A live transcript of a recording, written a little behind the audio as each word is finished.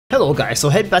Hello guys, so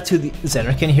head back to the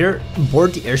Zanarkand here,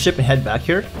 board the airship and head back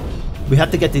here. We have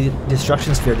to get the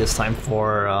destruction sphere this time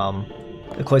for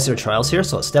the Cloister trials here,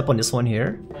 so let's step on this one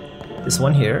here,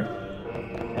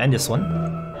 and this one.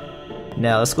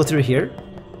 Now let's go through here.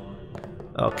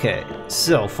 Okay,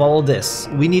 so follow this.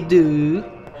 We need to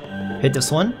hit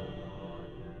this one.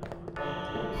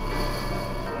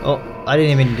 Oh, I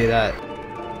didn't even do that.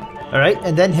 Alright,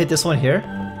 and then hit this one here.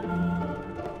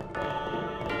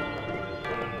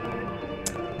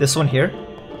 This one here.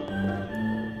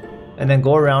 And then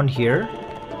go around here.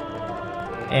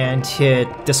 And hit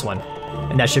this one.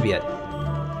 And that should be it.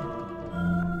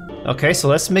 Okay, so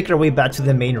let's make our way back to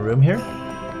the main room here.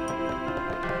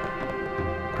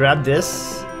 Grab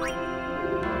this.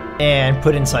 And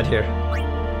put it inside here.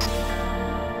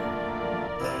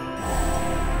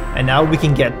 And now we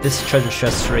can get this treasure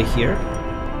chest right here.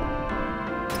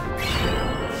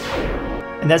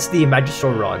 And that's the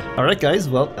Magistral Rod. Alright guys,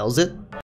 well, that was it.